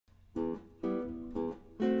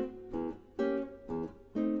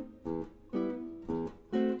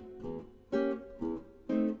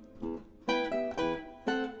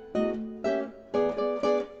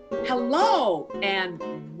Hello and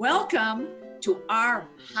welcome to our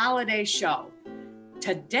holiday show.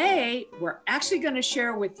 Today, we're actually going to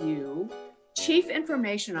share with you Chief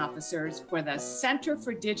Information Officers for the Center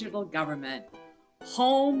for Digital Government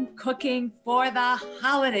Home Cooking for the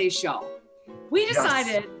Holiday Show. We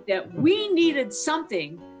decided that we needed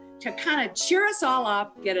something to kind of cheer us all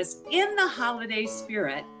up, get us in the holiday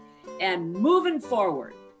spirit and moving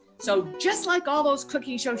forward. So just like all those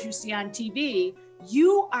cooking shows you see on TV,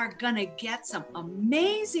 you are gonna get some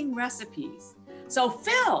amazing recipes. So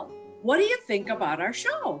Phil, what do you think about our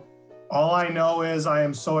show? All I know is I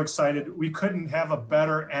am so excited. We couldn't have a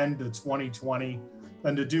better end to 2020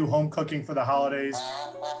 than to do home cooking for the holidays.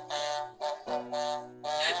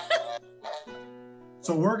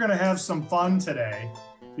 So we're gonna have some fun today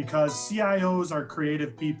because CIOs are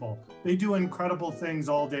creative people. They do incredible things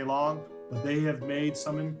all day long, but they have made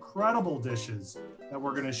some incredible dishes that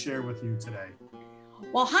we're gonna share with you today.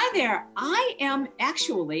 Well, hi there. I am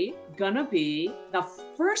actually gonna be the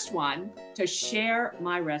first one to share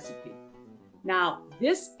my recipe. Now,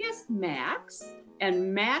 this is Max,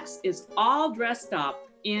 and Max is all dressed up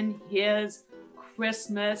in his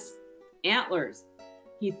Christmas antlers.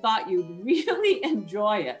 He thought you'd really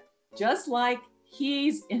enjoy it, just like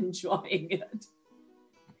he's enjoying it.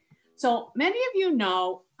 So many of you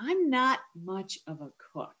know I'm not much of a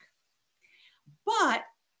cook, but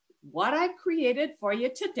what I've created for you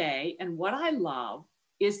today and what I love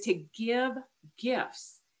is to give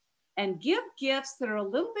gifts and give gifts that are a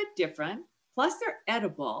little bit different. Plus they're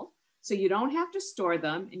edible, so you don't have to store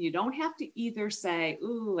them and you don't have to either say,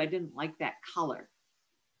 ooh, I didn't like that color.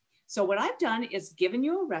 So what I've done is given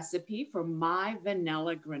you a recipe for my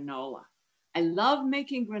vanilla granola. I love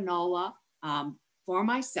making granola for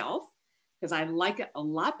myself because I like it a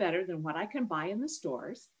lot better than what I can buy in the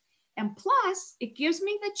stores. And plus, it gives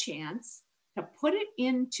me the chance to put it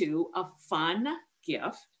into a fun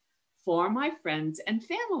gift for my friends and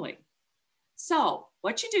family. So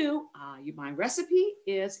what you do, my recipe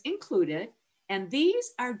is included, and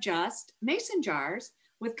these are just mason jars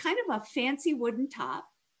with kind of a fancy wooden top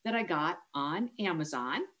that I got on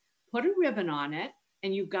Amazon. Put a ribbon on it,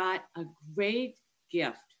 and you've got a great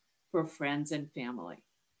gift for friends and family.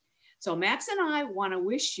 So Max and I want to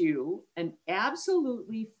wish you an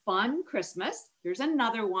absolutely fun Christmas. Here's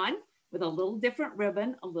another one with a little different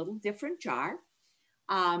ribbon, a little different jar.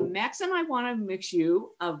 Max and I want to wish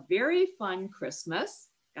you a very fun Christmas.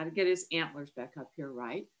 Got to get his antlers back up here,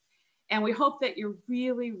 right? And we hope that you're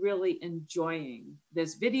really, really enjoying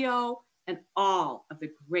this video and all of the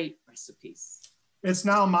great recipes. It's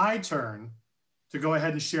now my turn to go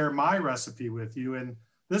ahead and share my recipe with you. And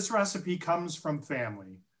this recipe comes from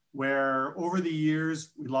family, where over the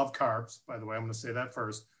years, we love carbs. By the way, I'm gonna say that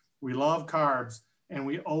first. We love carbs, and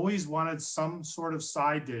we always wanted some sort of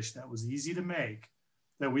side dish that was easy to make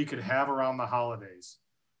that we could have around the holidays.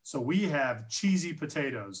 So we have cheesy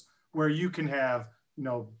potatoes, where you can have,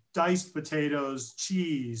 diced potatoes,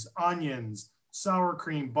 cheese, onions, sour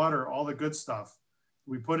cream, butter, all the good stuff.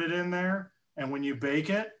 We put it in there, and when you bake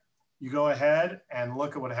it, you go ahead and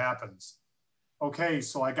look at what happens. Okay,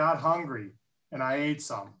 so I got hungry and I ate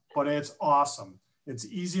some, but it's awesome. It's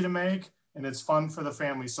easy to make and it's fun for the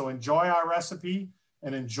family. So enjoy our recipe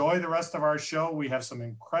and enjoy the rest of our show. We have some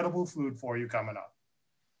incredible food for you coming up.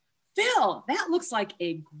 Phil, that looks like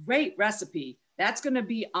a great recipe. That's going to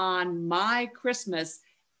be on my Christmas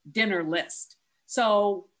dinner list.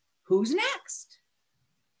 So who's next?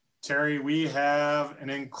 Terry, we have an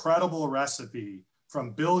incredible recipe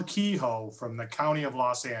from Bill Kehoe from the County of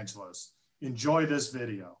Los Angeles. Enjoy this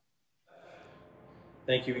video.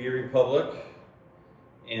 Thank you, Erie Public.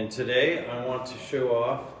 And today I want to show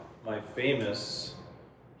off my famous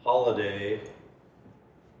holiday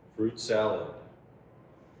fruit salad.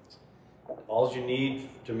 All you need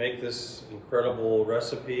to make this incredible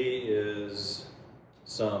recipe is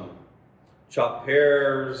some chopped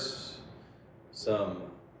pears, some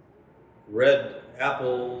red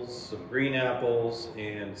apples, some green apples,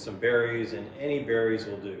 and some berries, and any berries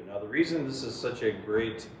will do. Now the reason this is such a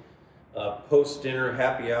great post-dinner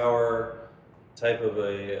happy hour type of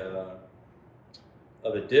a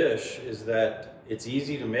dish is that it's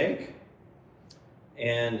easy to make,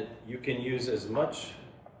 and you can use as much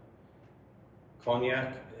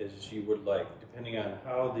cognac as you would like, depending on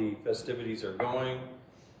how the festivities are going.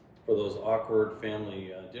 For those awkward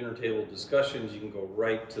family dinner table discussions, you can go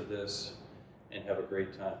right to this and have a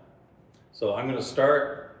great time. So I'm going to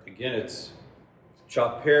start, again, it's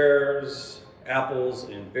chopped pears, apples,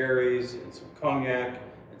 and berries, and some cognac,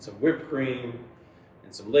 and some whipped cream,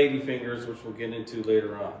 and some lady fingers, which we'll get into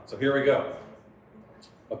later on. So here we go.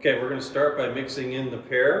 Okay, we're going to start by mixing in the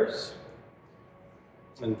pears.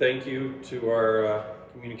 And thank you to our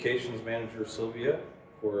communications manager, Sylvia,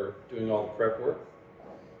 for doing all the prep work.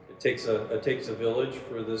 It takes a village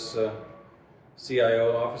for this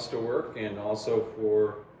CIO office to work, and also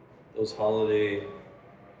for those holiday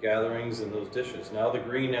gatherings and those dishes. Now the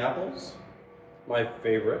green apples, my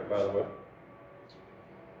favorite, by the way.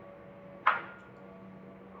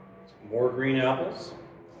 More green apples.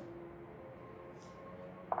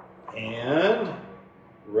 And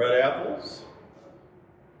red apples.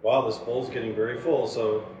 Wow, this bowl's getting very full,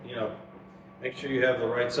 so, you know, make sure you have the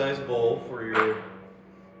right size bowl for your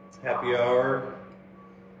happy hour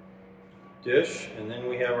dish. And then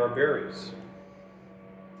we have our berries.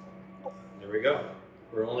 There we go.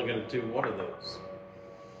 We're only going to do one of those.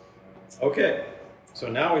 Okay, so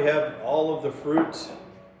now we have all of the fruit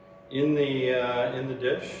in the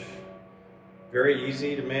dish. Very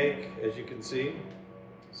easy to make, as you can see.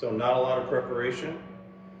 So not a lot of preparation.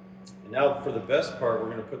 And now for the best part, we're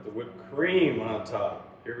going to put the whipped cream on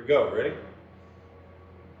top. Here we go. Ready?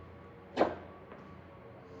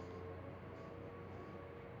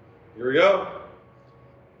 Here we go.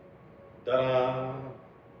 Ta-da!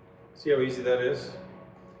 See how easy that is?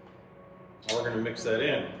 Now we're going to mix that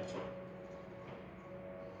in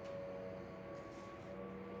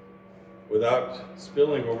without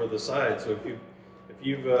spilling over the side. So if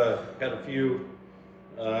you've had a few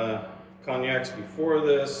cognacs before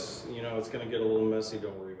this, you know, it's going to get a little messy.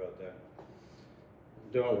 Don't worry about that.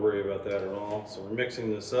 Don't worry about that at all. So we're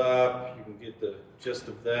mixing this up. You can get the gist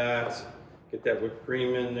of that. Get that whipped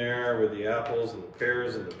cream in there with the apples and the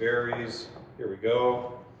pears and the berries. Here we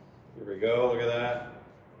go. Here we go. Look at that.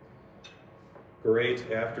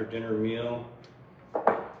 Great after dinner meal.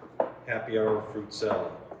 Happy hour fruit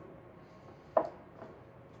salad.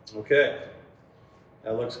 Okay.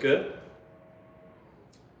 That looks good.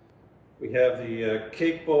 We have the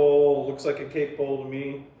cake bowl. Looks like a cake bowl to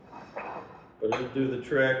me, but it'll do the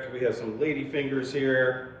trick. We have some lady fingers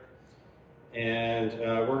here, and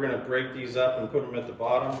we're going to break these up and put them at the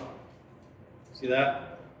bottom. See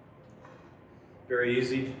that? Very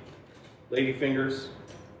easy. Lady fingers.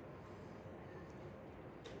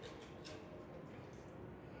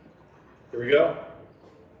 Here we go.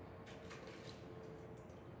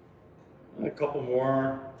 And a couple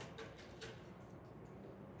more.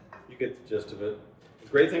 You get the gist of it. The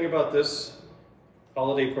great thing about this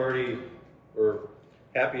holiday party or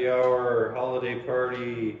happy hour or holiday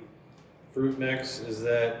party fruit mix is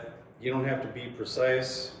that you don't have to be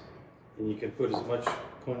precise, and you can put as much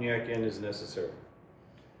cognac in as necessary.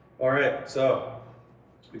 All right, so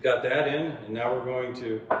we got that in, and now we're going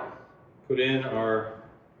to put in our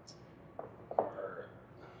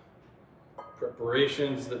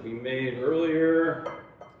preparations that we made earlier.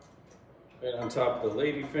 Right on top of the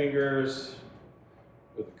lady fingers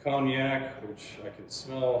with the cognac, which I can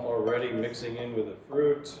smell already mixing in with the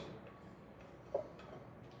fruit.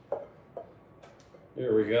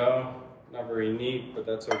 There we go. Not very neat, but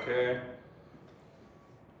that's okay.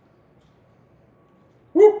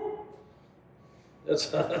 Woo!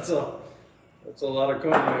 That's a lot of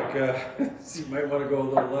cognac. You might want to go a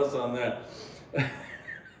little less on that.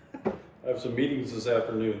 I have some meetings this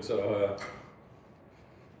afternoon, so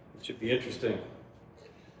it should be interesting.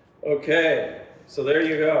 Okay, so there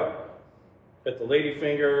you go. Got the lady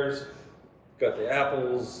fingers, got the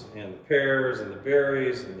apples and the pears and the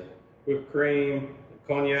berries and the whipped cream, the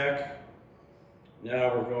cognac.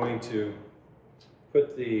 Now we're going to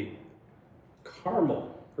put the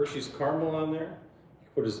caramel, Hershey's caramel on there.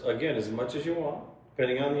 You put, again, as much as you want,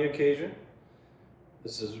 depending on the occasion.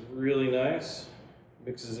 This is really nice.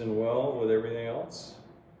 Mixes in well with everything else.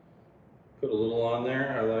 Put a little on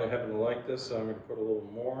there. I happen to like this, so I'm going to put a little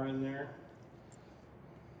more in there.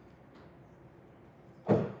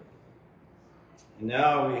 And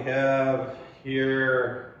now we have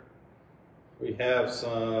here, we have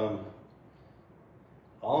some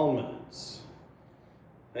almonds.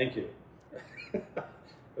 Thank you.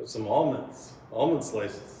 Some almonds, almond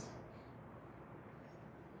slices.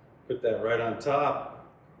 Put that right on top.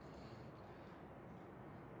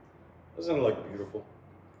 Doesn't it look beautiful?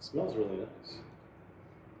 It smells really nice.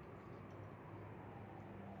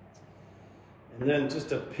 And then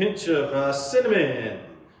just a pinch of cinnamon.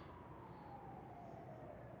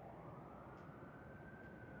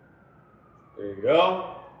 There you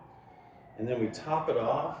go. And then we top it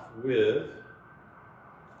off with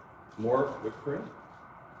more whipped cream.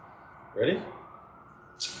 Ready?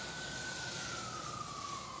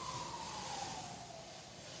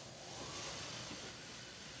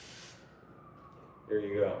 There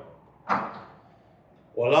you go.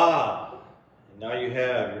 Voila! And now now you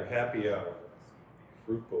have your happy hour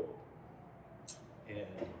fruit bowl. And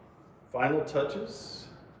final touches,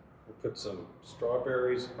 we'll put some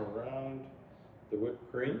strawberries around the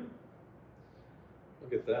whipped cream.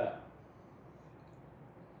 Look at that.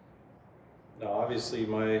 Now obviously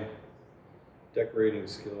my decorating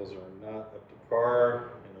skills are not up to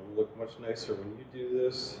par, and it'll look much nicer when you do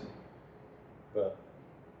this, but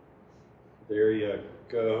there you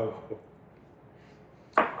go.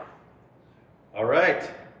 All right.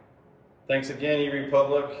 Thanks again,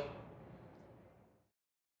 E-Republic.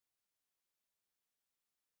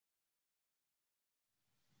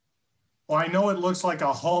 Well, I know it looks like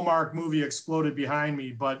a Hallmark movie exploded behind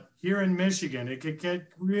me, but here in Michigan, it could get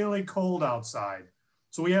really cold outside.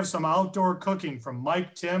 So we have some outdoor cooking from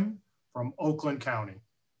Timm from Oakland County.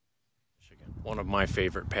 One of my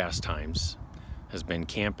favorite pastimes has been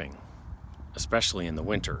camping, especially in the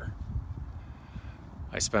winter.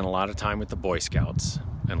 I spent a lot of time with the Boy Scouts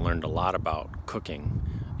and learned a lot about cooking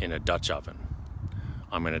in a Dutch oven.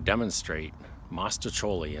 I'm going to demonstrate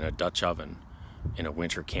Mostaccioli in a Dutch oven in a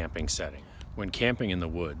winter camping setting. When camping in the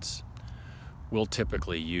woods, we'll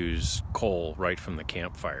typically use coal right from the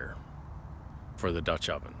campfire for the Dutch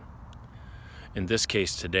oven. In this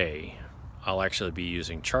case today, I'll actually be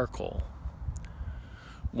using charcoal.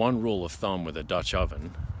 One rule of thumb with a Dutch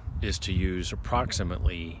oven is to use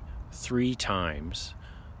approximately 3 times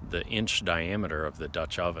the inch diameter of the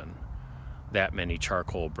Dutch oven, that many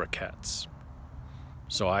charcoal briquettes.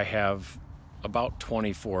 So I have about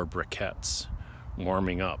 24 briquettes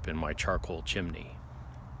warming up in my charcoal chimney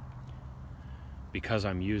because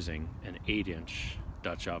I'm using an 8-inch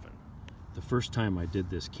Dutch oven. The first time I did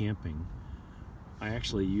this camping, I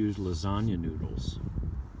actually used lasagna noodles.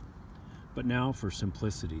 But now, for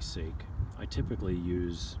simplicity's sake, I typically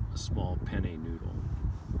use a small penne noodle.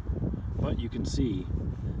 But you can see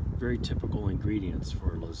very typical ingredients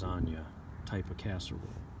for lasagna type of casserole.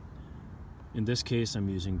 In this case, I'm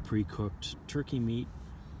using pre-cooked turkey meat,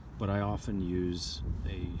 but I often use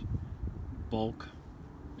a bulk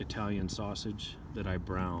Italian sausage that I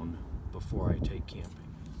brown before I take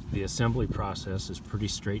camping. The assembly process is pretty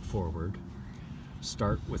straightforward.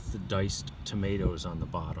 Start with the diced tomatoes on the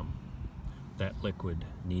bottom. That liquid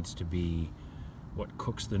needs to be what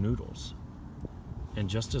cooks the noodles. And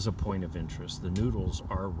just as a point of interest, the noodles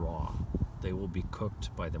are raw. They will be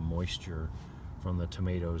cooked by the moisture from the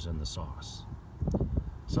tomatoes and the sauce.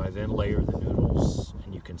 So I then layer the noodles,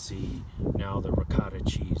 and you can see now the ricotta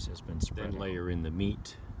cheese has been spread. Then layer in the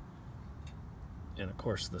meat, and of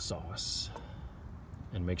course the sauce.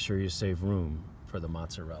 And make sure you save room for the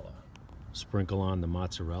mozzarella. Sprinkle on the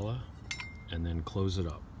mozzarella, and then close it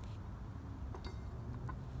up.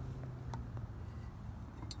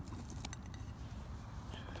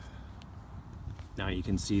 Now you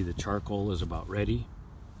can see the charcoal is about ready,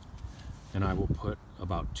 and I will put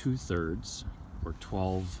about 2/3 or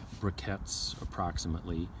 12 briquettes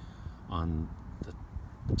approximately on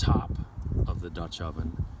the top of the Dutch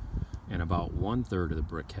oven, and about 1/3 of the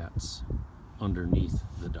briquettes underneath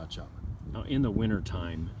the Dutch oven. Now in the winter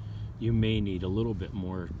time, you may need a little bit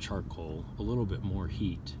more charcoal, a little bit more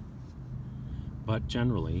heat, but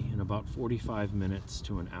generally in about 45 minutes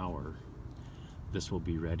to an hour, this will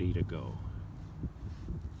be ready to go.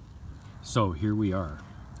 So here we are,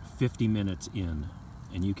 50 minutes in,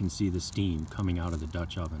 and you can see the steam coming out of the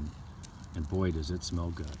Dutch oven, and boy does it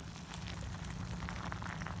smell good.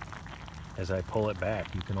 As I pull it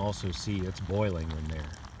back, you can also see it's boiling in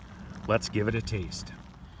there. Let's give it a taste.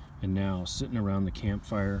 And now, sitting around the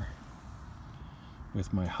campfire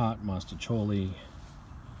with my hot Mostaccioli,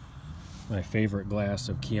 my favorite glass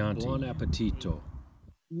of Chianti. Buon appetito.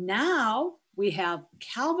 Now we have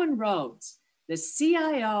Calvin Rhodes, the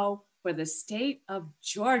CIO for the state of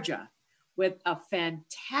Georgia, with a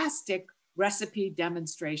fantastic recipe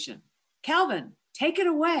demonstration. Calvin, take it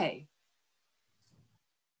away.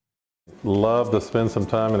 Love to spend some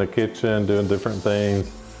time in the kitchen doing different things.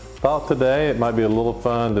 Thought today it might be a little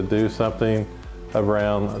fun to do something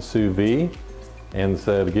around sous vide, and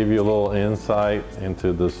so to give you a little insight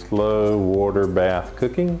into the slow water bath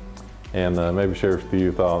cooking, and maybe share a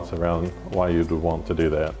few thoughts around why you'd want to do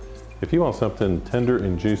that. If you want something tender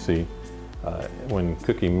and juicy when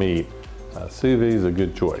cooking meat, sous vide is a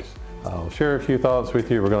good choice. I'll share a few thoughts with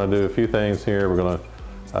you. We're going to do a few things here. We're going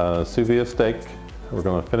to sous vide a steak. We're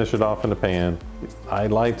going to finish it off in the pan. I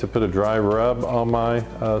like to put a dry rub on my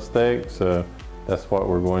steak, so that's what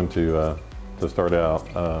we're going to start out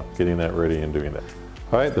getting that ready and doing that.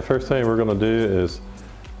 All right, the first thing we're going to do is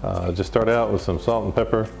just start out with some salt and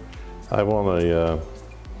pepper. I want a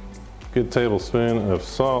good tablespoon of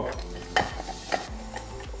salt,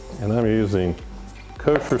 and I'm using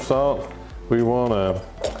kosher salt. We want a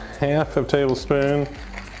half a tablespoon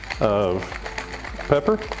of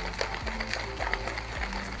pepper,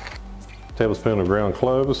 tablespoon of ground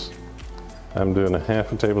cloves. I'm doing a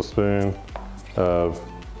half a tablespoon of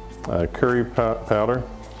curry powder,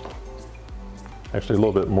 actually a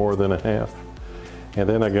little bit more than a half. And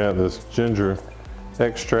then I got this ginger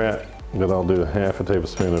extract that I'll do a half a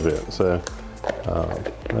tablespoon of it. So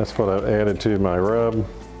that's what I've added to my rub.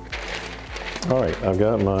 All right, I've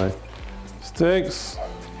got my steaks,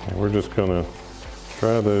 and we're just gonna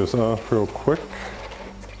dry those off real quick.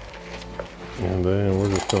 And then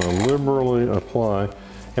we're just gonna liberally apply.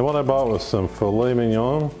 And what I bought was some filet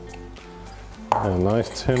mignon, a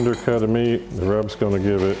nice tender cut of meat. The rub's gonna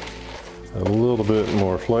give it a little bit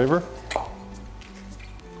more flavor.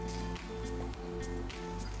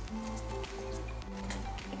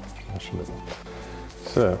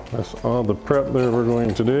 So that's all the prep there we're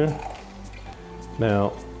going to do.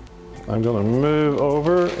 Now I'm going to move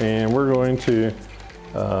over and we're going to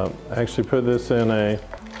actually put this in a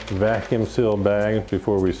vacuum sealed bag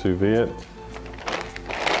before we sous vide it.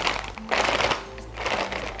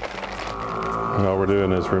 And all we're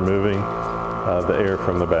doing is removing the air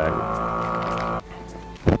from the bag.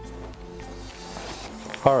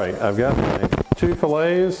 All right, I've got my 2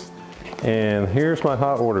 fillets. And here's my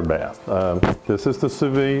hot water bath. This is the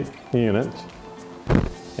sous vide unit.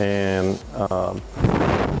 And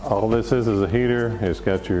all this is a heater. It's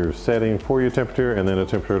got your setting for your temperature and then a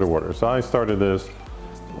temperature of water. So I started this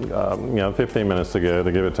 15 minutes ago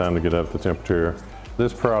to give it time to get up the temperature.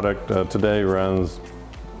 This product today runs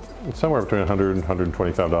somewhere between $100 and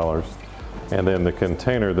 $125. And then the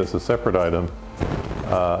container that's a separate item,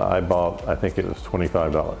 I bought, I think it was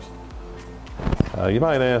 $25. You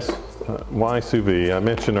might ask, why sous vide? I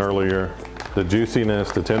mentioned earlier the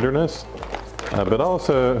juiciness, the tenderness, but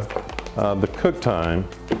also the cook time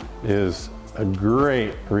is a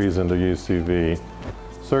great reason to use sous vide.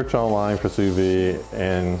 Search online for sous vide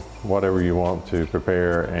and whatever you want to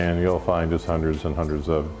prepare, and you'll find just hundreds and hundreds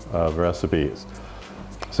of recipes.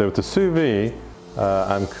 So with the sous vide,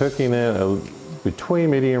 I'm cooking it between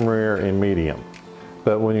medium rare and medium.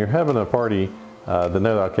 But when you're having a party, the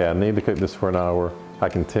note, okay, I need to cook this for an hour. I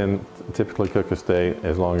can typically cook a steak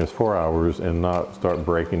as long as 4 hours and not start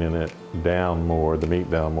breaking it down more, the meat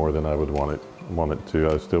down more than I would want it to.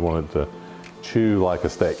 I still want it to chew like a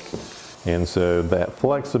steak. And so that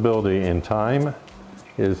flexibility in time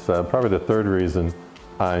is probably the third reason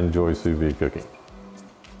I enjoy sous vide cooking.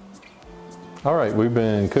 All right, we've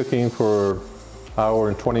been cooking for an hour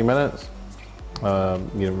and 20 minutes.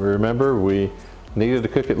 Remember, we needed to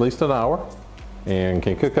cook at least an hour and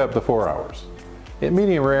can cook up to 4 hours. At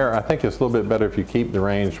medium rare, I think it's a little bit better if you keep the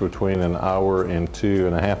range between an hour and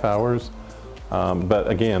 2.5 hours. But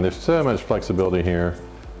again, there's so much flexibility here.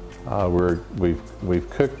 We've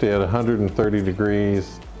cooked at 130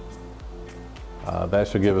 degrees. That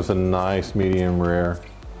should give us a nice medium rare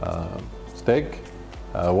steak.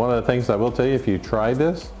 One of the things I will tell you, if you try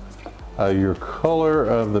this, your color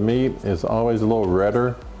of the meat is always a little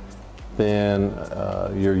redder than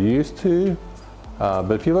you're used to.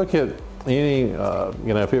 But if you look at any,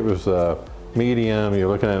 if it was medium, you're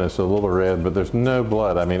looking at it, it's a little red, but there's no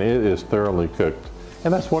blood. I mean, it is thoroughly cooked.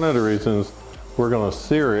 And that's one of the reasons we're going to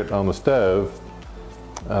sear it on the stove,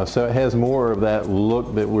 so it has more of that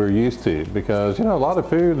look that we're used to. Because, a lot of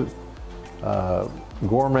food,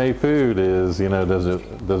 gourmet food is, does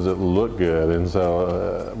it look good? And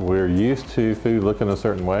so we're used to food looking a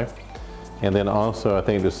certain way. And then also, I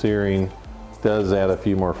think the searing does add a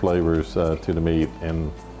few more flavors to the meat.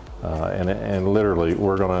 And literally,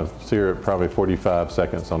 we're going to sear it probably 45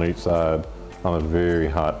 seconds on each side on a very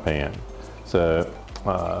hot pan. So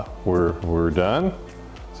we're done.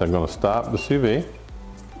 So I'm going to stop the sous vide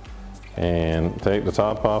and take the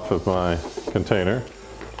top off of my container.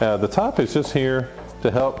 The top is just here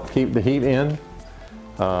to help keep the heat in.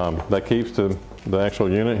 That keeps the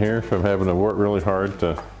actual unit here from having to work really hard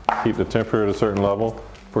to keep the temperature at a certain level.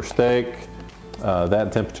 For steak,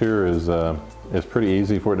 that temperature is pretty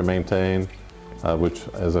easy for it to maintain, which,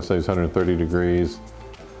 as I say, is 130 degrees.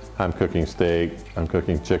 I'm cooking steak, I'm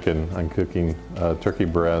cooking chicken, I'm cooking turkey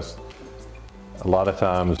breast. A lot of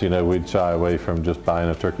times, we'd shy away from just buying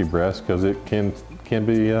a turkey breast because it can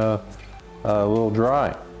be a little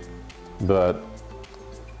dry. But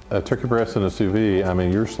a turkey breast in a sous vide, I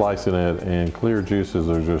mean, you're slicing it and clear juices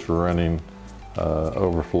are just running,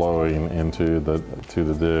 overflowing into the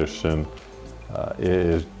dish, and it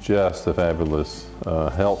is just a fabulous,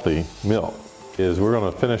 healthy meal. We're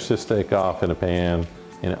going to finish this steak off in a pan,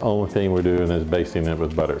 and the only thing we're doing is basting it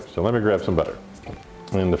with butter. So let me grab some butter.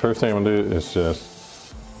 And the first thing I'm going to do is just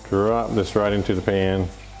drop this right into the pan.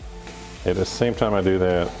 At the same time I do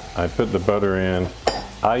that, I put the butter in.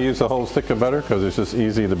 I use a whole stick of butter because it's just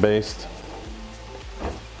easy to baste.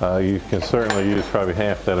 You can certainly use probably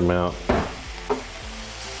half that amount.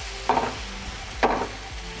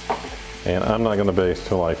 And I'm not going to baste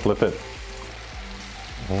till I flip it.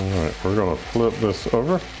 All right, we're going to flip this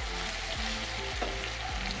over.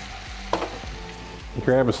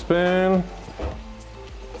 Grab a spoon.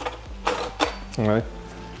 All right,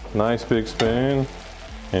 nice big spoon,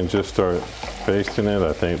 and just start basting it.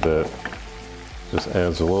 I think that just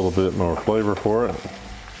adds a little bit more flavor for it.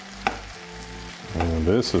 And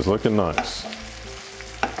this is looking nice.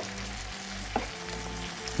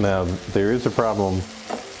 Now, there is a problem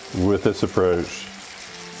with this approach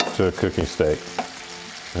to cooking steak.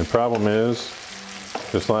 And the problem is,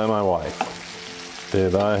 just like my wife,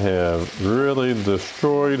 that I have really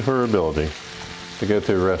destroyed her ability to go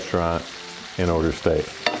to a restaurant and order steak.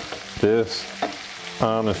 This,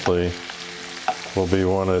 honestly, will be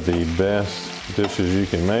one of the best dishes you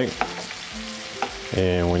can make.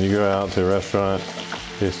 And when you go out to a restaurant,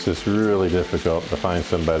 it's just really difficult to find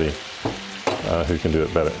somebody who can do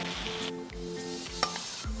it better.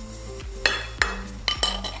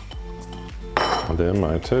 And then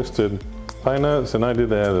my toasted pine nuts, and I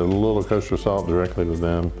did add a little kosher salt directly to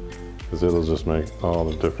them because it'll just make all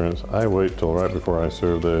the difference. I wait till right before I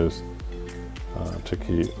serve those to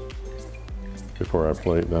keep before I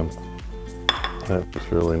plate them.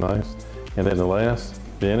 That's really nice. And then the last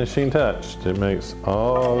finishing touch, it makes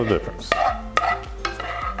all the difference.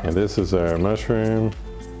 And this is our mushroom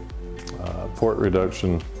port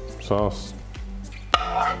reduction sauce.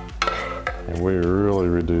 And we really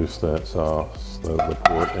reduced that sauce, the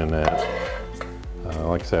port in that.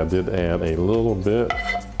 Like I said, I did add a little bit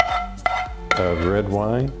of red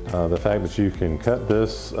wine. The fact that you can cut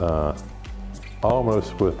this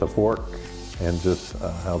almost with the fork and just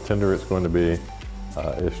how tender it's going to be,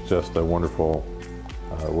 it's just a wonderful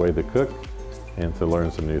way to cook and to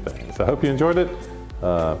learn some new things. I hope you enjoyed it.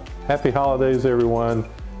 Happy holidays, everyone.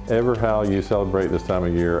 Ever how you celebrate this time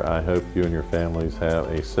of year, I hope you and your families have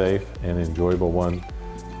a safe and enjoyable one.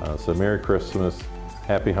 So Merry Christmas,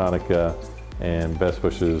 Happy Hanukkah, and best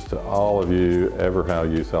wishes to all of you, ever how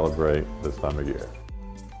you celebrate this time of year.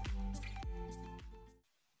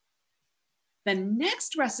 The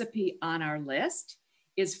next recipe on our list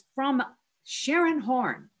is from Sharon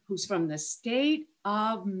Horne, who's from the state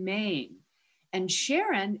of Maine. And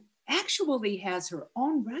Sharon actually has her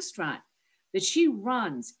own restaurant that she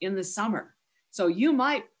runs in the summer. So you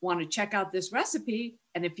might want to check out this recipe.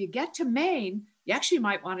 And if you get to Maine, you actually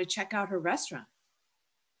might want to check out her restaurant.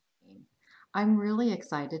 I'm really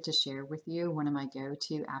excited to share with you one of my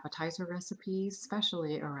go-to appetizer recipes,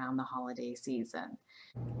 especially around the holiday season.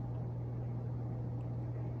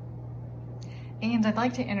 And I'd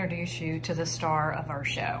like to introduce you to the star of our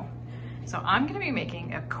show. So I'm going to be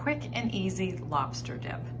making a quick and easy lobster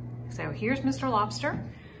dip. So here's Mr. Lobster.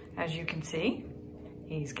 As you can see,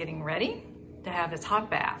 he's getting ready to have his hot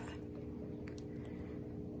bath.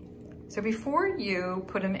 So before you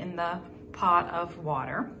put him in the pot of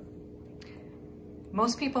water,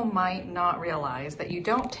 most people might not realize that you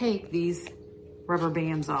don't take these rubber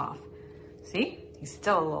bands off. See, he's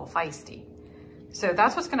still a little feisty. So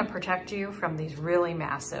that's what's going to protect you from these really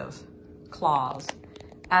massive claws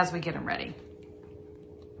as we get him ready.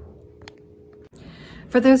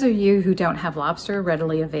 For those of you who don't have lobster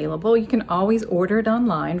readily available, you can always order it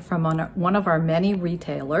online from one of our many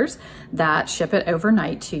retailers that ship it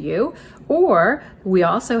overnight to you. Or we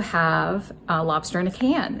also have lobster in a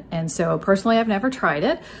can. And so personally, I've never tried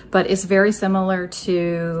it, but it's very similar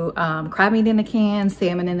to crab meat in a can,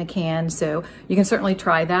 salmon in a can. So you can certainly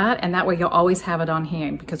try that. And that way you'll always have it on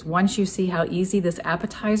hand, because once you see how easy this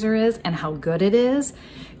appetizer is and how good it is,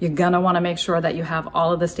 you're gonna wanna make sure that you have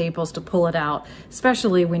all of the staples to pull it out,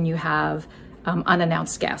 especially when you have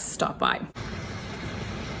unannounced guests stop by.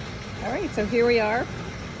 All right, so here we are.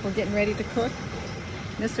 We're getting ready to cook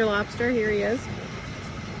Mr. Lobster. Here he is.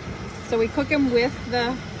 So we cook him with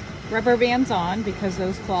the rubber bands on because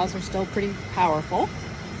those claws are still pretty powerful.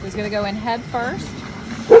 So he's gonna go in head first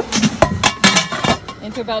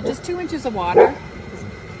into about just 2 inches of water.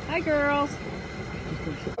 Hi, girls.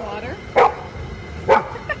 Water.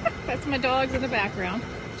 That's my dogs in the background.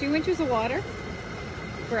 2 inches of water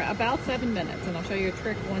for about 7 minutes, and I'll show you a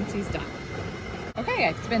trick once he's done. Okay,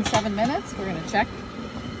 it's been 7 minutes. We're gonna check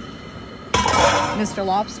Mr.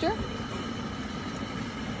 Lobster.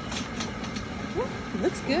 Ooh, he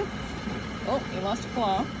looks good. Oh, he lost a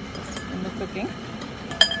claw in the cooking.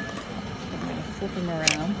 I'm gonna flip him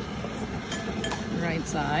around the right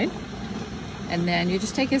side. And then you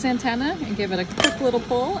just take his antenna and give it a quick little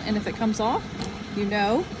pull, and if it comes off, you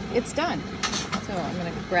know it's done. So I'm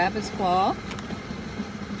gonna grab his claw,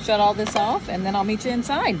 shut all this off, and then I'll meet you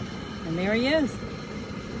inside. And there he is.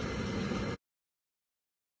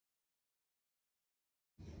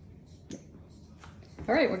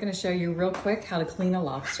 All right, we're gonna show you real quick how to clean a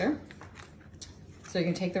lobster. So you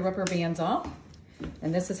can take the rubber bands off,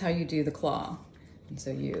 and this is how you do the claw. And so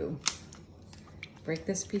you break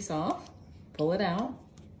this piece off, pull it out.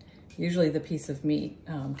 Usually the piece of meat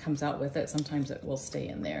comes out with it. Sometimes it will stay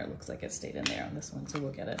in there. It looks like it stayed in there on this one, so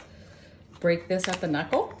we'll get it. Break this at the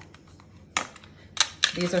knuckle.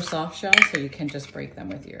 These are soft shells, so you can just break them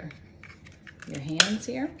with your hands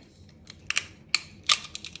here.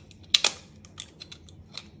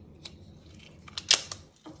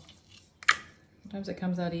 Sometimes it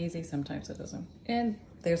comes out easy, sometimes it doesn't. And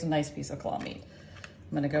there's a nice piece of claw meat.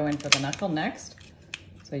 I'm gonna go in for the knuckle next.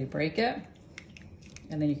 So you break it,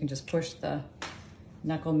 and then you can just push the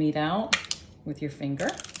knuckle meat out with your finger.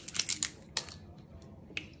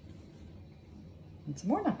 And some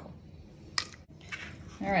more knuckle.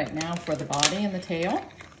 All right, now for the body and the tail.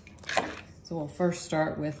 So we'll first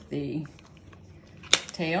start with the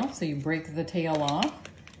tail. So you break the tail off,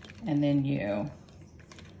 and then you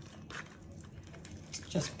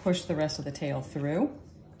just push the rest of the tail through.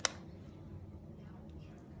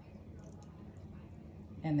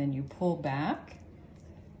 And then you pull back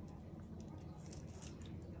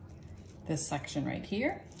this section right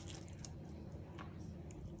here.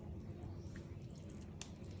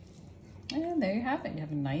 And there you have it. You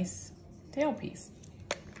have a nice tail piece.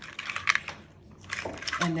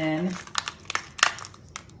 And then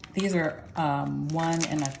these are 1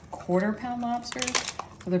 1/4 pound lobsters.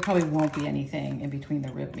 So there probably won't be anything in between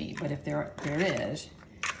the rib meat, but if there is,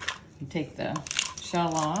 you take the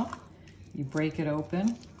shell off, you break it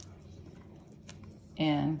open,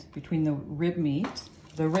 and between the rib meat,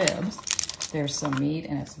 the ribs, there's some meat,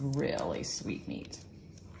 and it's really sweet meat.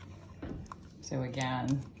 So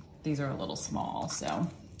again, these are a little small, so.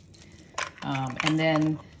 And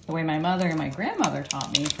then the way my mother and my grandmother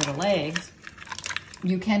taught me for the legs,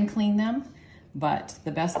 you can clean them, but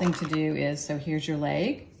the best thing to do is, so here's your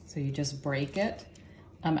leg. So you just break it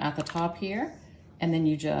at the top here, and then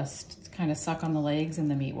you just kind of suck on the legs and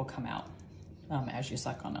the meat will come out as you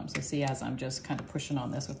suck on them. So see, as I'm just kind of pushing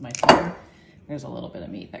on this with my finger, there's a little bit of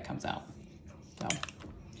meat that comes out.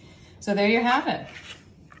 So there you have it.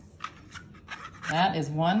 That is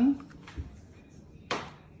one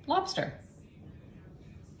lobster.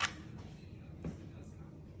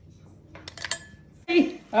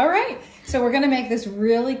 All right, so we're gonna make this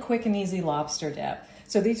really quick and easy lobster dip.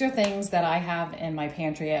 So these are things that I have in my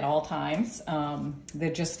pantry at all times.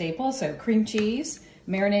 They're just staples, so cream cheese,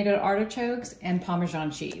 marinated artichokes, and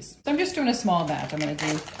Parmesan cheese. So I'm just doing a small batch. I'm gonna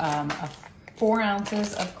do 4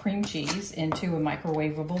 ounces of cream cheese into a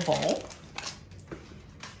microwavable bowl.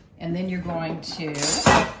 And then you're going to,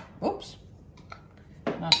 oops,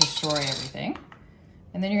 not destroy everything.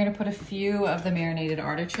 And then you're gonna put a few of the marinated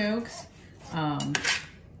artichokes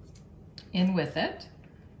in with it.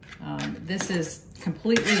 This is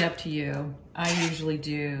completely up to you. I usually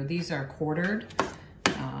do, these are quartered.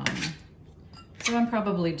 So I'm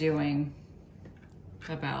probably doing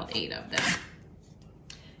about 8 of them.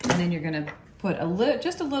 And then you're gonna put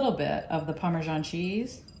just a little bit of the Parmesan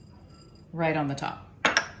cheese right on the top.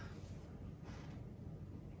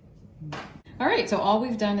 All right, so all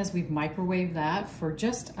we've done is we've microwaved that for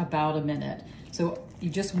just about a minute. So you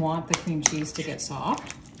just want the cream cheese to get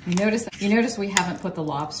soft. You notice we haven't put the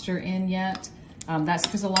lobster in yet. That's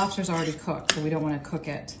because the lobster's already cooked, so we don't want to cook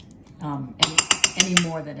it any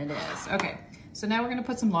more than it is. Okay, so now we're gonna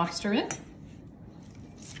put some lobster in.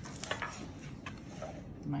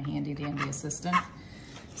 My handy dandy assistant.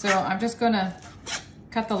 So I'm just gonna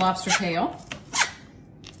cut the lobster tail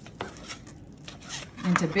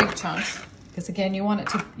into big chunks, because again, you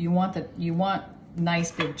want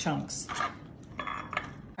nice big chunks.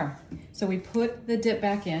 So we put the dip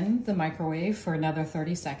back in the microwave for another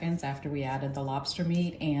 30 seconds after we added the lobster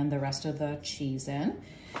meat and the rest of the cheese in.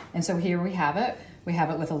 And so here we have it. We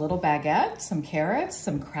have it with a little baguette, some carrots,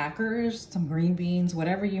 some crackers, some green beans,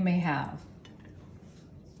 whatever you may have.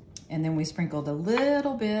 And then we sprinkled a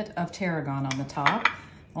little bit of tarragon on the top,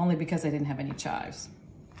 only because I didn't have any chives.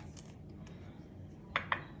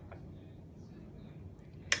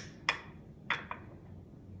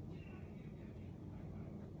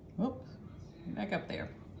 Whoop, back up there.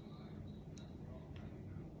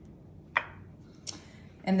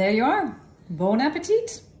 And there you are. Bon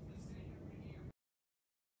appetit.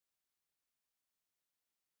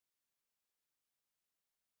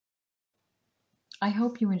 I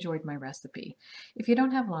hope you enjoyed my recipe. If you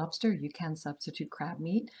don't have lobster, you can substitute crab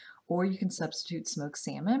meat, or you can substitute smoked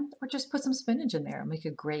salmon, or just put some spinach in there and make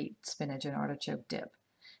a great spinach and artichoke dip.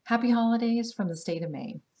 Happy holidays from the state of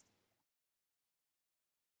Maine.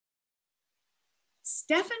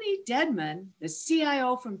 Stephanie Dedmon, the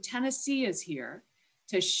CIO from Tennessee, is here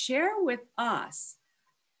to share with us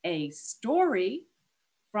a story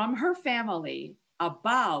from her family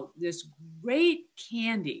about this great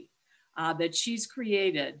candy that she's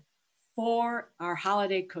created for our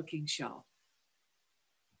holiday cooking show.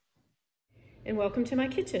 And welcome to my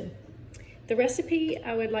kitchen. The recipe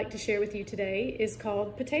I would like to share with you today is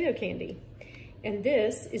called potato candy, and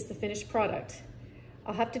this is the finished product.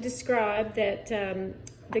 I'll have to describe that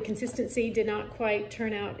the consistency did not quite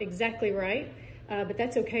turn out exactly right, but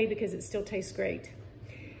that's okay because it still tastes great.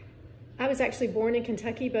 I was actually born in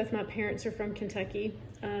Kentucky. Both my parents are from Kentucky,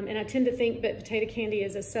 and I tend to think that potato candy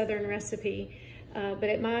is a Southern recipe, but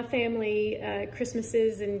at my family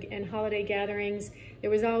Christmases and holiday gatherings, there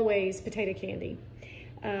was always potato candy.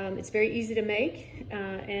 It's very easy to make,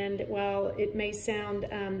 and while it may sound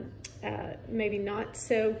maybe not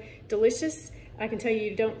so delicious, I can tell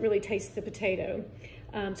you don't really taste the potato.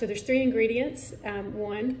 So there's 3 ingredients: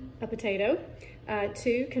 1, a potato,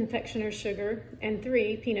 2, confectioner's sugar, and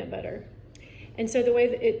 3, peanut butter. And so the way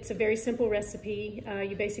that it's a very simple recipe,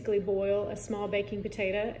 you basically boil a small baking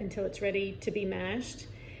potato until it's ready to be mashed.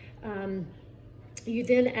 You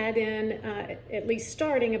then add in, at least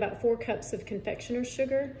starting, about 4 cups of confectioner's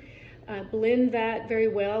sugar. Blend that very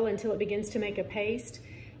well until it begins to make a paste.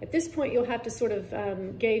 At this point, you'll have to sort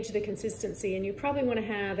of gauge the consistency, and you probably want to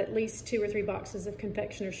have at least 2 or 3 boxes of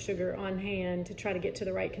confectioner's sugar on hand to try to get to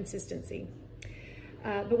the right consistency.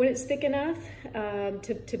 But when it's thick enough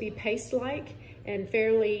to be paste-like and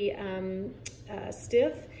fairly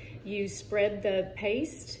stiff, you spread the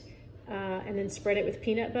paste and then spread it with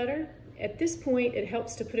peanut butter. At this point, it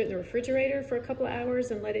helps to put it in the refrigerator for a couple of hours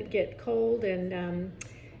and let it get cold and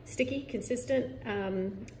sticky, consistent.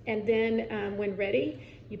 And then when ready,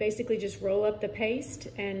 you basically just roll up the paste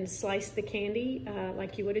and slice the candy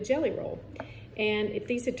like you would a jelly roll. And if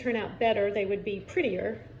these had turned out better, they would be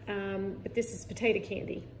prettier, but this is potato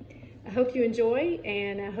candy. I hope you enjoy,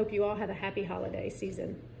 and I hope you all have a happy holiday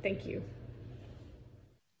season. Thank you.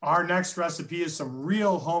 Our next recipe is some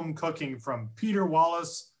real home cooking from Peter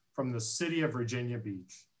Wallace from the city of Virginia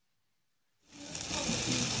Beach.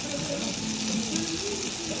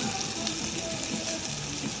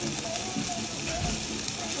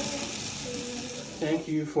 Thank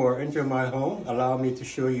you for entering my home. Allow me to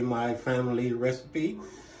show you my family recipe.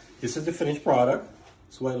 This is the finished product.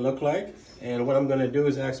 That's what it looked like. And what I'm gonna do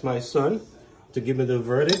is ask my son to give me the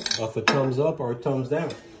verdict of a thumbs up or a thumbs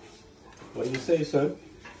down. What do you say, son?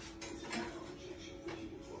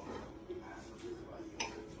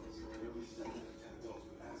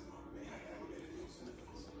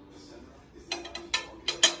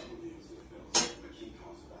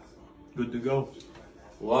 Good to go.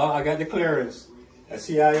 Well, I got the clearance. A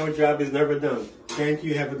CIO job is never done. Thank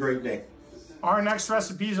you. Have a great day. Our next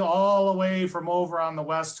recipe is all the way from over on the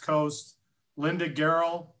West Coast. Linda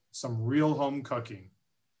Gerull, some real home cooking.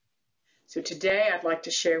 So today I'd like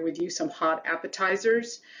to share with you some hot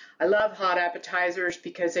appetizers. I love hot appetizers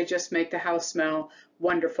because they just make the house smell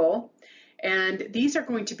wonderful. And these are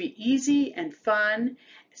going to be easy and fun,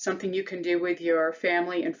 something you can do with your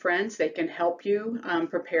family and friends. They can help you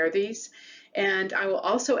prepare these. And I will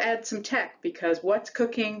also add some tech, because what's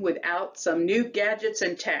cooking without some new gadgets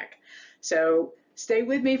and tech? So stay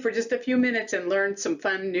with me for just a few minutes and learn some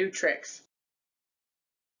fun new tricks.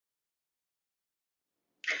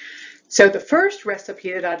 So the first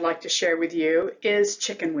recipe that I'd like to share with you is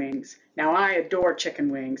chicken wings. Now I adore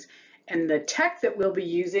chicken wings, and the tech that we'll be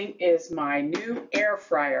using is my new air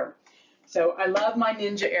fryer. So I love my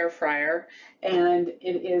Ninja air fryer, and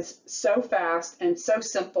it is so fast and so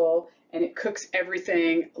simple, and it cooks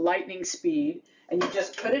everything lightning speed. And you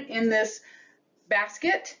just put it in this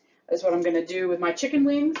basket, is what I'm gonna do with my chicken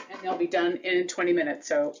wings, and they'll be done in 20 minutes.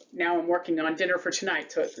 So now I'm working on dinner for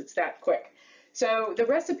tonight, so it's that quick. So the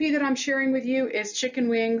recipe that I'm sharing with you is chicken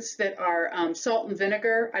wings that are salt and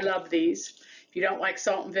vinegar. I love these. If you don't like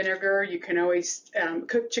salt and vinegar, you can always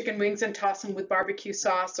cook chicken wings and toss them with barbecue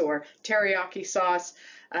sauce or teriyaki sauce,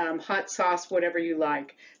 hot sauce, whatever you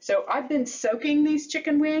like. So I've been soaking these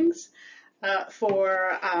chicken wings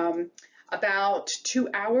for about 2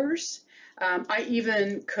 hours. I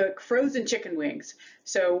even cook frozen chicken wings.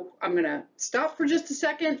 So I'm gonna stop for just a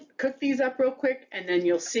second, cook these up real quick, and then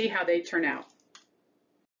you'll see how they turn out.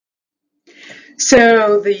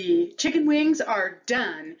 So the chicken wings are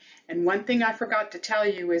done, And one thing I forgot to tell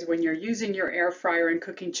you is when you're using your air fryer and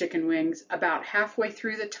cooking chicken wings, about halfway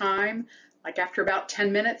through the time, like after about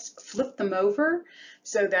 10 minutes, flip them over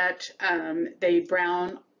so that they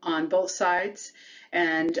brown on both sides.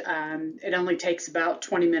 And it only takes about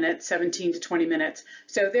 20 minutes, 17 to 20 minutes.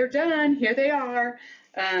 So they're done. Here they are.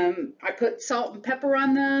 I put salt and pepper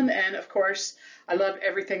on them, and of course I love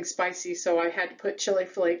everything spicy, so I had to put chili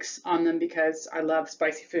flakes on them because I love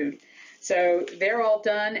spicy food. So they're all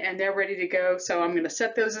done and they're ready to go, so I'm going to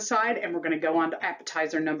set those aside and we're going to go on to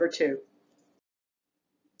appetizer number 2.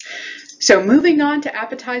 So moving on to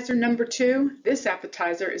appetizer number 2, this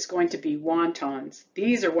appetizer is going to be wontons.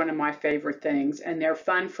 These are one of my favorite things and they're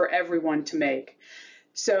fun for everyone to make.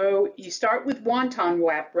 So you start with wonton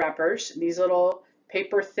wrappers, these little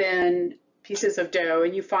paper thin pieces of dough,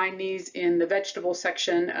 and you find these in the vegetable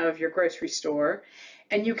section of your grocery store,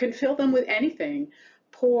 and you can fill them with anything: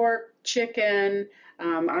 pork, chicken,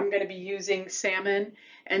 I'm going to be using salmon,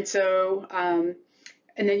 and so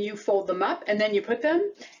and then you fold them up and then you put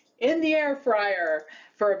them in the air fryer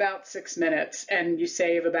for about 6 minutes, and you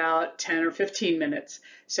save about 10 or 15 minutes.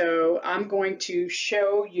 So I'm going to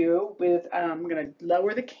show you with, I'm going to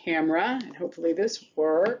lower the camera and hopefully this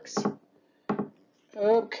works.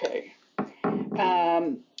 Okay,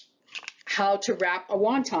 how to wrap a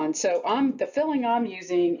wonton. So the filling I'm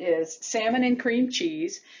using is salmon and cream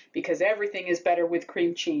cheese, because everything is better with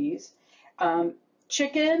cream cheese,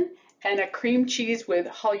 chicken, and a cream cheese with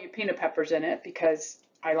jalapeno peppers in it because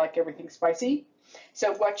I like everything spicy.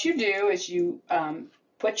 So what you do is you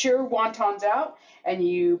put your wontons out and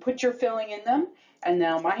you put your filling in them. And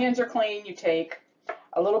now my hands are clean. You take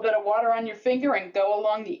a little bit of water on your finger and go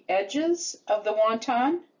along the edges of the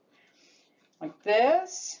wonton like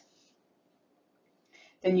this.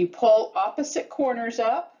 Then you pull opposite corners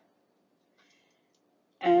up,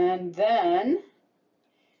 and then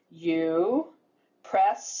you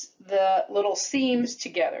press the little seams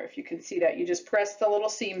together. If you can see that, you just press the little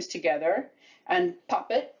seams together and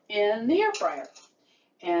pop it in the air fryer,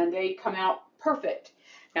 and they come out perfect.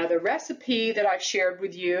 Now the recipe that I shared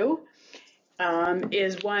with you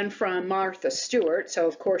is one from Martha Stewart, so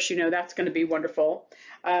of course you know that's going to be wonderful.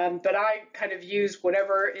 But I kind of use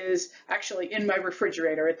whatever is actually in my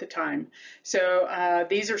refrigerator at the time. So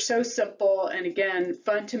these are so simple and again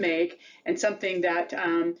fun to make, and something that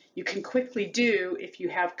you can quickly do if you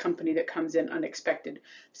have company that comes in unexpected.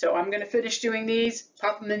 So I'm going to finish doing these,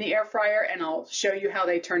 pop them in the air fryer, and I'll show you how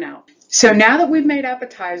they turn out. So now that we've made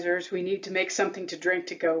appetizers, we need to make something to drink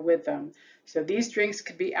to go with them. So these drinks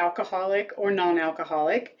could be alcoholic or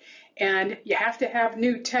non-alcoholic, and you have to have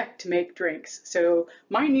new tech to make drinks. So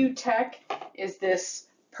my new tech is this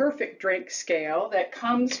perfect drink scale that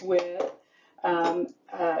comes with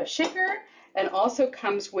a shaker and also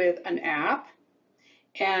comes with an app.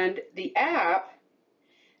 And the app,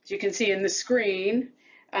 as you can see in the screen,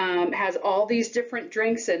 has all these different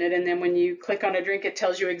drinks in it, and then when you click on a drink it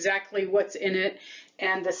tells you exactly what's in it,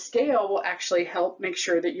 and the scale will actually help make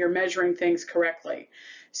sure that you're measuring things correctly.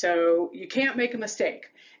 So you can't make a mistake,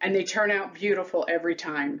 and they turn out beautiful every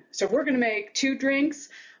time. So we're going to make 2 drinks.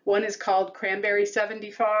 One is called Cranberry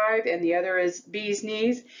 75 and the other is Bee's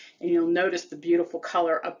Knees, and you'll notice the beautiful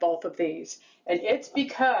color of both of these. And it's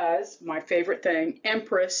because my favorite thing,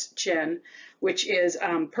 Empress Gin, which is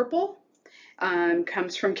purple,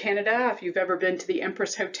 comes from Canada. If you've ever been to the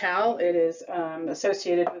Empress Hotel, it is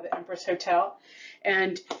associated with the Empress Hotel,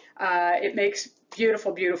 and it makes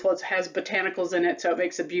beautiful, beautiful. It has botanicals in it, so it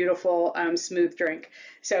makes a beautiful smooth drink.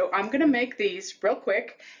 So I'm going to make these real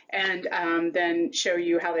quick and then show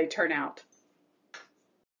you how they turn out.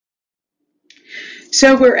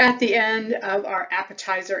 So we're at the end of our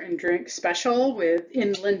appetizer and drink special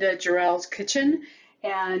in Linda Gerull's kitchen,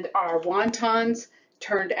 and our wontons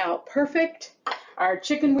turned out perfect. Our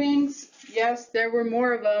chicken wings, yes, there were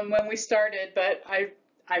more of them when we started, but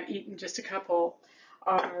I've eaten just a couple.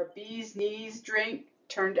 Our Bee's Knees drink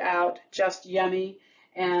turned out just yummy,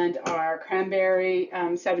 and our Cranberry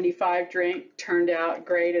 75 drink turned out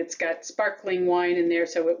great. It's got sparkling wine in there,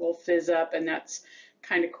 so it will fizz up, and that's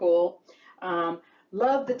kind of cool.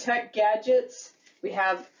 Love the tech gadgets. We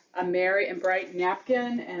have a merry and bright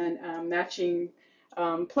napkin and matching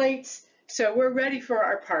plates. So we're ready for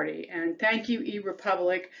our party, and thank you,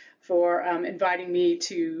 eRepublic, for inviting me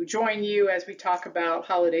to join you as we talk about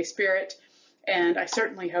holiday spirit. And I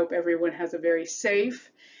certainly hope everyone has a very safe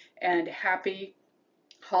and happy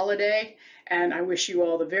holiday, and I wish you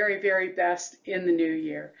all the very, very best in the new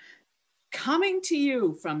year. Coming to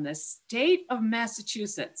you from the state of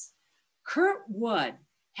Massachusetts, Kurt Wood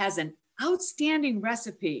has an outstanding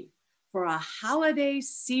recipe for a holiday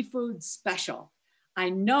seafood special. I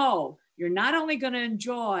know you're not only going to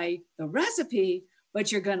enjoy the recipe,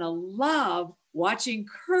 but you're going to love watching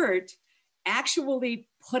Kurt actually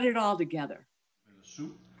put it all together. The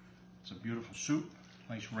soup, it's a beautiful soup,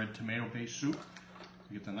 nice red tomato based soup.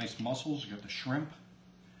 You get the nice mussels, you got the shrimp,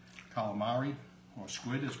 calamari, or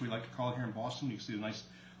squid as we like to call it here in Boston. You can see the nice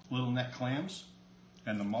little neck clams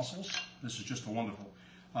and the mussels. This is just a wonderful.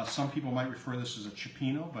 Some people might refer this as a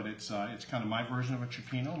cioppino, but it's kind of my version of a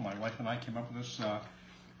cioppino. My wife and I came up with this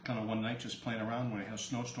kind of one night just playing around when we had a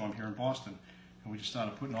snowstorm here in Boston. And we just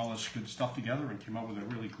started putting all this good stuff together and came up with a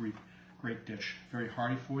really great dish. Very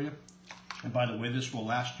hearty for you. And by the way, this will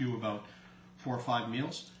last you about 4 or 5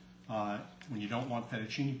 meals. When you don't want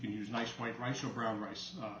fettuccine, you can use nice white rice or brown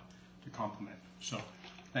rice to complement. So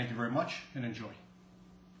thank you very much and enjoy.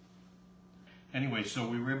 Anyway, so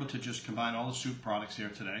we were able to just combine all the soup products here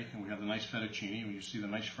today, and we have the nice fettuccine, and you see the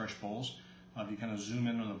nice fresh bowls. If you kind of zoom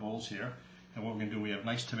in on the bowls here, and what we're going to do, we have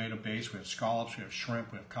nice tomato base, we have scallops, we have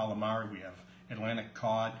shrimp, we have calamari, we have Atlantic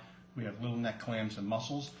cod, we have little neck clams and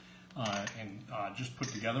mussels, and just put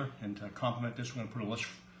together. And to complement this, we're going to put a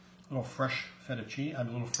little fresh fettuccine, a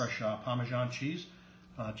little fresh Parmesan cheese,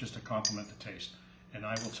 just to complement the taste. And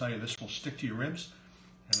I will tell you, this will stick to your ribs.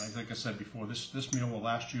 And like I said before, this meal will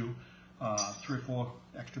last you 3 or 4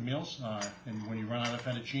 extra meals, and when you run out of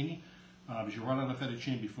fettuccine, because you run out of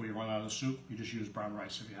fettuccine before you run out of the soup, you just use brown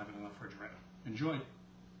rice if you have it in the refrigerator. Enjoy.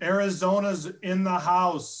 Arizona's in the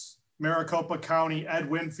house. Maricopa County,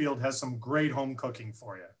 Ed Winfield has some great home cooking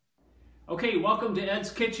for you. Okay, welcome to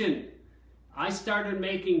Ed's Kitchen. I started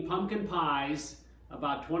making pumpkin pies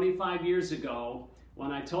about 25 years ago.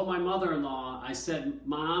 When I told my mother-in-law, I said,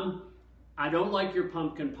 "Mom, I don't like your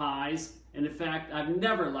pumpkin pies. And in fact, I've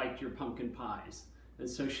never liked your pumpkin pies." And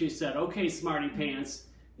so she said, "Okay, smarty pants,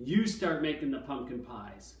 you start making the pumpkin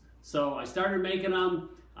pies." So I started making them.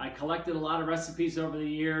 I collected a lot of recipes over the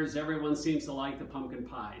years. Everyone seems to like the pumpkin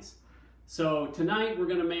pies. So tonight we're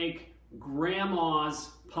going to make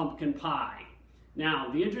Grandma's pumpkin pie. Now,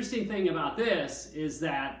 the interesting thing about this is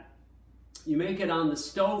that you make it on the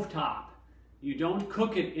stove top. You don't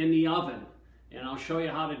cook it in the oven. And I'll show you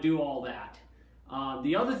how to do all that.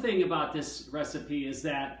 The other thing about this recipe is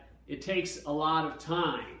that it takes a lot of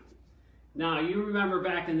time. Now, you remember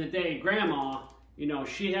back in the day, Grandma, you know,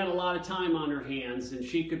 she had a lot of time on her hands and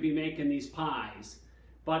she could be making these pies.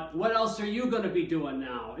 But what else are you going to be doing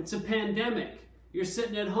now? It's a pandemic. You're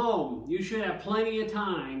sitting at home. You should have plenty of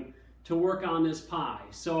time to work on this pie.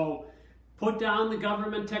 So put down the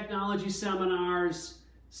government technology seminars,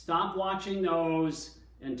 stop watching those,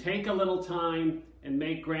 and take a little time and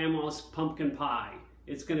make Grandma's pumpkin pie.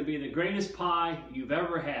 It's going to be the greatest pie you've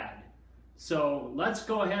ever had. So let's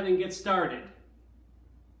go ahead and get started.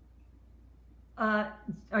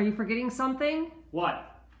 Are you forgetting something? What?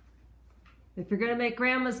 If you're going to make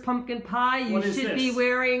Grandma's pumpkin pie, you should be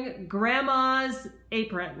wearing Grandma's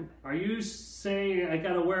apron. Are you saying I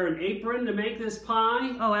got to wear an apron to make this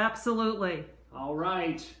pie? Oh, absolutely. All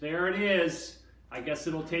right, there it is. I guess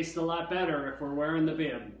it'll taste a lot better if we're wearing the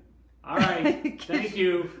bib. All right, thank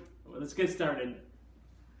you. Let's get started.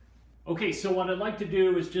 Okay, so what I'd like to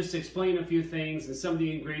do is just explain a few things and some of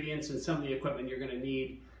the ingredients and some of the equipment you're going to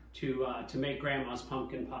need to make Grandma's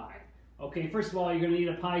pumpkin pie. Okay, first of all, you're going to need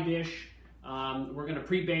a pie dish. We're going to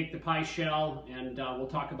pre-bake the pie shell, and we'll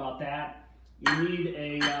talk about that. You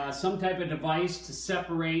need some type of device to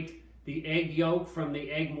separate the egg yolk from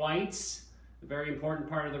the egg whites. A very important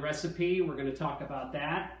part of the recipe. We're going to talk about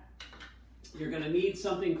that. You're going to need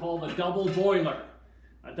something called a double boiler.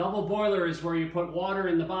 A double boiler is where you put water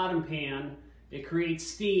in the bottom pan, it creates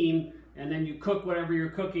steam, and then you cook whatever you're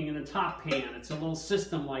cooking in the top pan. It's a little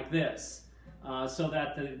system like this, so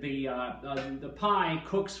that the pie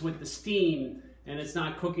cooks with the steam and it's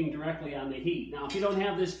not cooking directly on the heat. Now, if you don't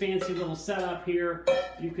have this fancy little setup here,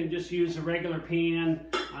 you can just use a regular pan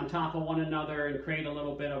on top of one another and create a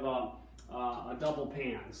little bit of a double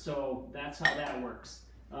pan. So that's how that works.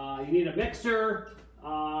 You need a mixer,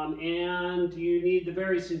 and you need the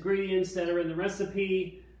various ingredients that are in the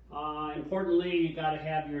recipe. Importantly, you got to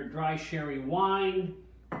have your dry sherry wine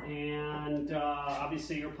and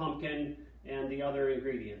obviously your pumpkin and the other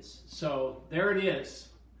ingredients. So there it is.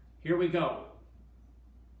 Here we go.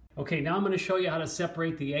 Okay, now I'm going to show you how to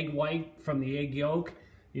separate the egg white from the egg yolk.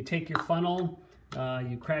 You take your funnel,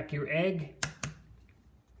 you crack your egg,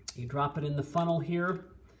 you drop it in the funnel here,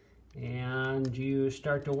 and you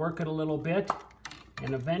start to work it a little bit,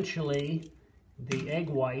 and eventually the egg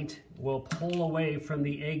white will pull away from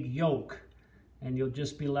the egg yolk, and you'll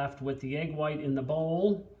just be left with the egg white in the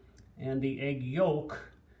bowl and the egg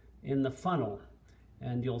yolk in the funnel.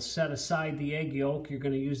 And you'll set aside the egg yolk. You're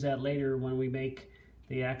going to use that later when we make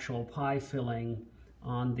the actual pie filling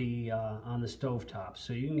on the stovetop.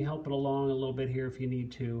 So you can help it along a little bit here if you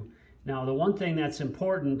need to. Now, the one thing that's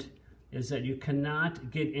important is that you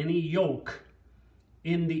cannot get any yolk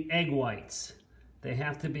in the egg whites. They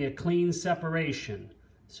have to be a clean separation.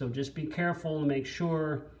 So just be careful and make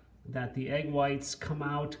sure that the egg whites come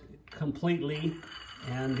out completely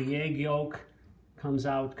and the egg yolk comes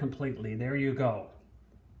out completely. There you go.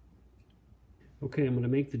 Okay, I'm going to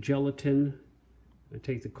make the gelatin. I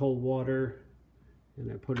take the cold water and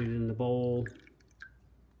I put it in the bowl,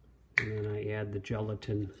 and then I add the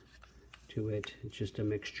gelatin to it. It's just a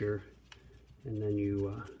mixture, and then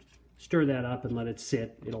you stir that up and let it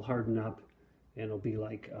sit. It'll harden up and it'll be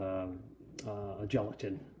like a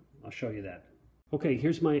gelatin. I'll show you that. Okay,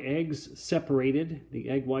 here's my eggs separated, the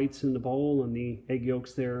egg whites in the bowl and the egg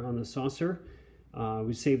yolks there on the saucer.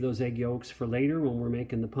 We save those egg yolks for later when we're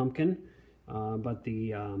making the pumpkin, but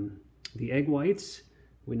the egg whites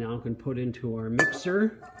we now can put into our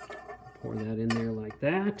mixer. Pour that in there like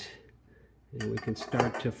that, and we can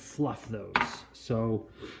start to fluff those. So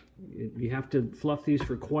you have to fluff these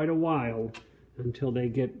for quite a while until they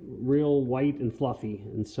get real white and fluffy.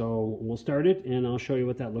 And so we'll start it and I'll show you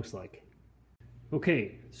what that looks like.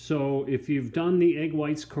 Okay, so if you've done the egg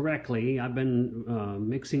whites correctly, I've been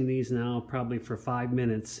mixing these now probably for 5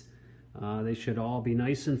 minutes. They should all be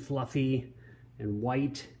nice and fluffy and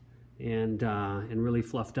white and really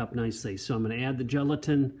fluffed up nicely. So I'm going to add the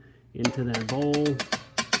gelatin into that bowl,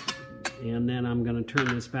 and then I'm going to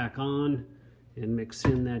turn this back on and mix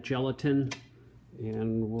in that gelatin,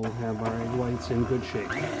 and we'll have our egg whites in good shape.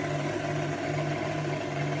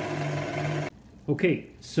 Okay,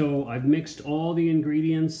 so I've mixed all the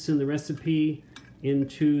ingredients in the recipe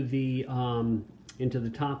into the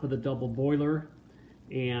top of the double boiler.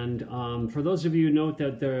 And for those of you who note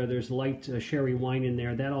that there's light sherry wine in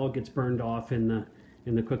there, that all gets burned off in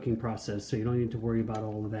the cooking process, so you don't need to worry about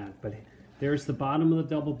all of that. But there's the bottom of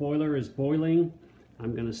the double boiler is boiling.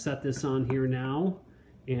 I'm going to set this on here now,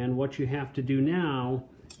 and what you have to do now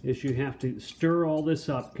is you have to stir all this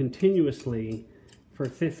up continuously for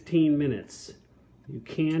 15 minutes. You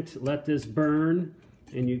can't let this burn,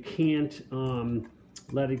 and you can't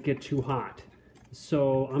let it get too hot.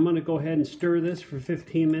 So I'm going to go ahead and stir this for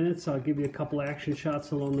 15 minutes. I'll give you a couple action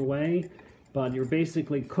shots along the way, but you're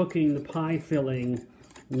basically cooking the pie filling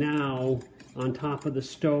now on top of the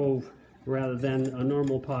stove rather than a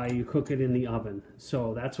normal pie. You cook it in the oven.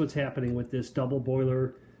 So that's what's happening with this double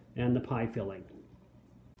boiler and the pie filling.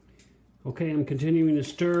 Okay, I'm continuing to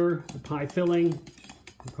stir the pie filling.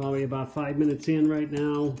 I'm probably about 5 minutes in right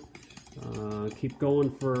now. Keep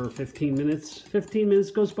going for 15 minutes. 15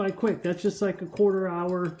 minutes goes by quick. That's just like a quarter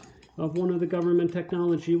hour of one of the government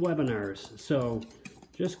technology webinars. So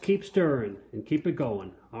just keep stirring and keep it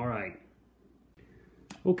going. All right.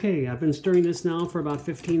 Okay, I've been stirring this now for about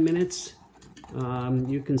 15 minutes.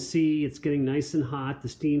 You can see it's getting nice and hot. The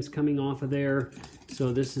steam's coming off of there.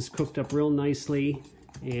 So this is cooked up real nicely,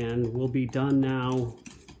 and we'll be done now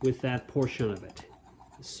with that portion of it.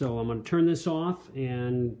 So I'm going to turn this off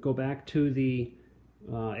and go back to the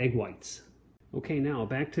egg whites. Okay, now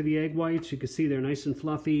back to the egg whites. You can see they're nice and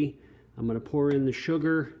fluffy. I'm going to pour in the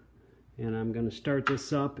sugar, and I'm going to start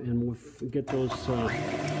this up, and we'll get those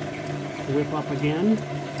whip up again.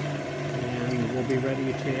 And we'll be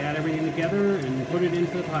ready to add everything together and put it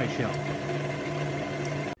into the pie shell.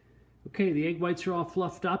 Okay, the egg whites are all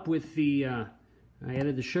fluffed up with the I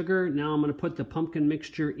added the sugar. Now I'm going to put the pumpkin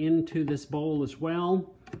mixture into this bowl as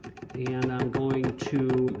well, and I'm going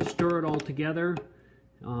to stir it all together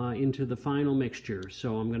into the final mixture.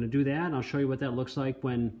 So I'm going to do that. I'll show you what that looks like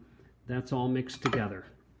when that's all mixed together.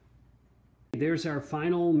 There's our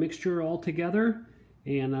final mixture all together,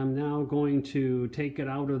 and I'm now going to take it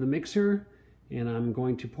out of the mixer, and I'm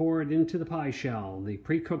going to pour it into the pie shell, the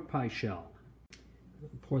pre-cooked pie shell.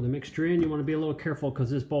 Pour the mixture in. You want to be a little careful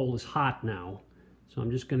because this bowl is hot now. So I'm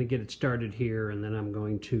just going to get it started here, and then I'm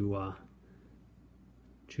going to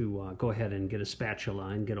go ahead and get a spatula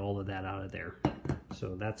and get all of that out of there.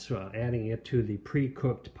 So that's adding it to the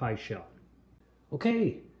pre-cooked pie shell.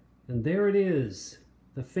 Okay, and there it is,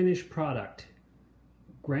 the finished product.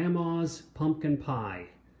 Grandma's pumpkin pie.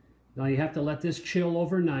 Now you have to let this chill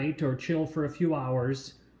overnight or chill for a few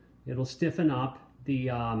hours. It'll stiffen up. The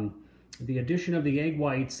addition of the egg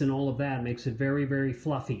whites and all of that makes it very, very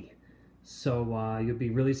fluffy. So you'll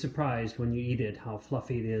be really surprised when you eat it, how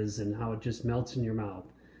fluffy it is and how it just melts in your mouth.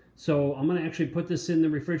 So I'm going to actually put this in the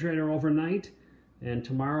refrigerator overnight, and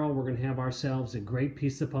tomorrow we're going to have ourselves a great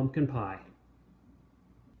piece of pumpkin pie.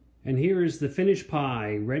 And here is the finished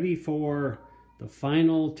pie, ready for the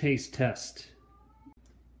final taste test.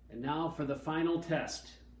 And now for the final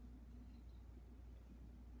test.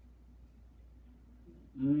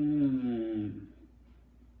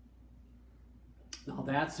 Now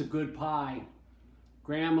that's a good pie.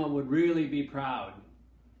 Grandma would really be proud.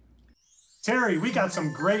 Terry, we got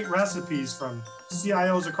some great recipes from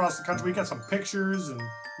CIOs across the country. We got some pictures and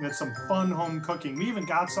it's some fun home cooking. We even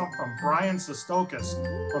got some from Brian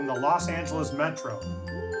Sestokis from the Los Angeles Metro.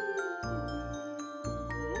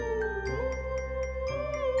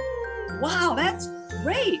 Wow, that's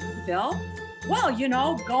great, Phil. Well, you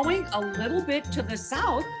know, going a little bit to the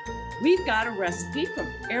south, we've got a recipe from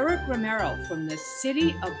Eric Romero from the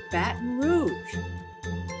city of Baton Rouge.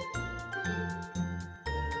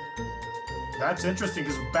 That's interesting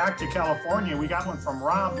because back to California, we got one from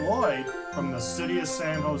Rob Lloyd from the city of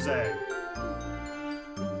San Jose.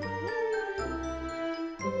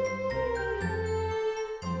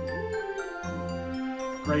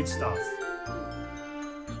 Great stuff.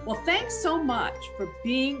 Well, thanks so much for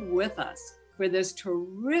being with us for this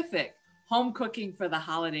terrific home cooking for the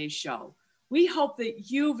holidays show. We hope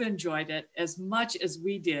that you've enjoyed it as much as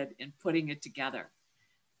we did in putting it together.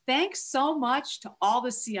 Thanks so much to all the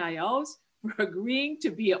CIOs for agreeing to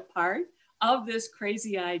be a part of this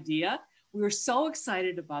crazy idea. We're so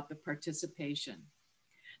excited about the participation.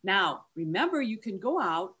 Now, remember, you can go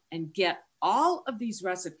out and get all of these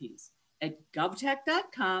recipes at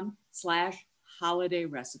govtech.com/holiday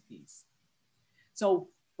recipes. So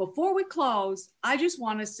before we close, I just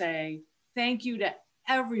want to say thank you to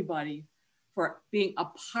everybody for being a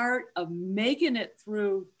part of making it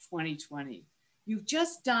through 2020. You've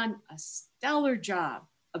just done a stellar job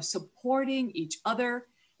of supporting each other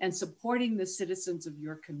and supporting the citizens of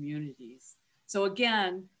your communities. So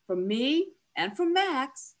again, from me and from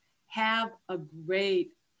Max, have a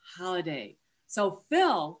great holiday. So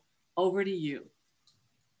Phil, over to you.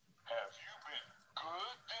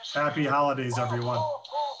 Happy holidays, everyone.